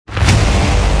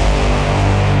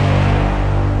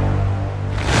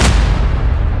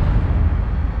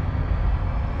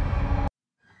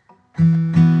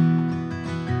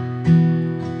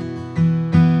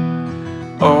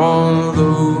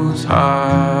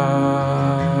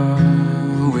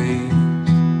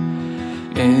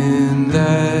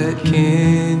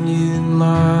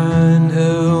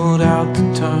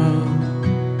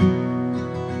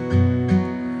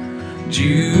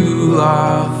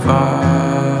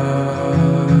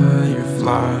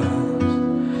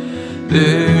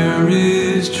There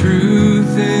is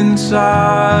truth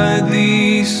inside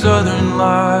these southern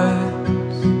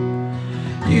lights.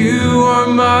 You are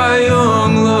my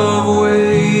young love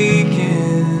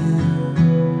waking.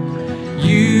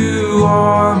 You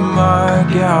are my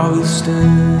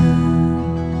Galveston.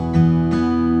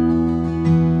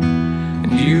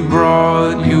 And you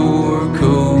brought your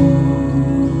coat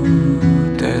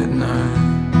that night.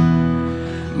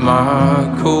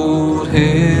 My cold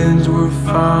hands were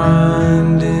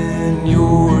finding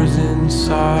yours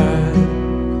inside.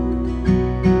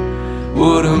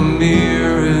 What a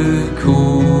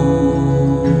miracle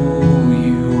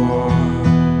you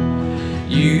are.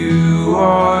 You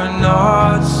are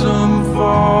not some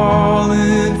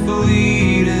falling,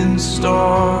 fleeting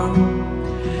star.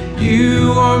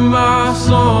 You are my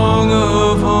song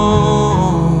of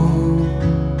home.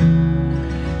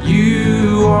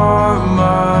 You are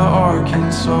my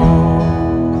Arkansas.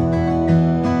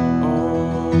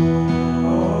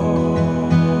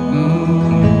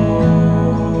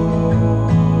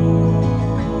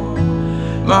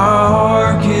 My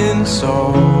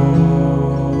Arkansas.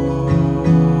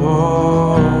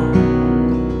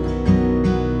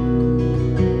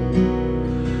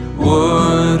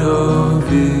 What a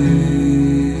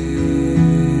vision.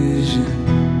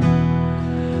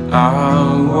 I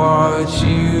watch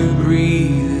you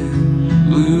breathing,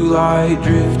 blue light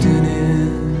drifting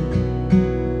in,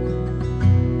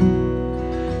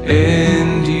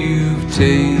 and you've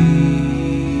taken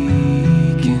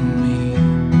me.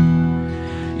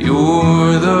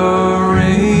 You're the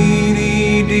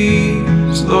rainy, deep,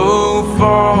 slow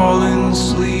falling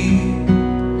sleep.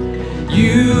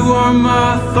 You are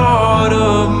my thought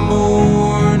of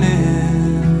morning.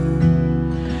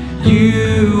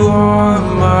 You are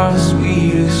my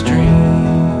sweetest dream.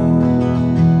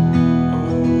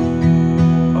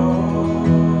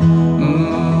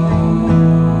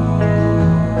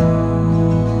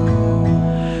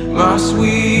 My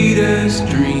sweetest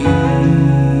dream.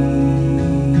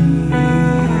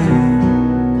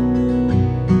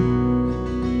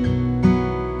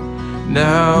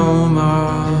 Now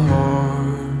my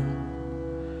heart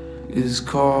is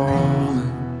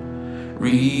calling,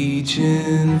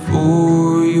 reaching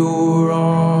for your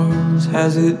arms.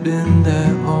 Has it been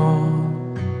that long?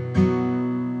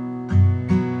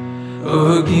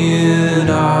 Again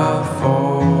I've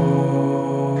fallen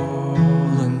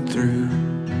through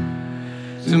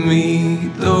to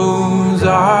meet those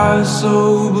eyes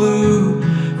so blue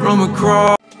from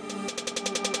across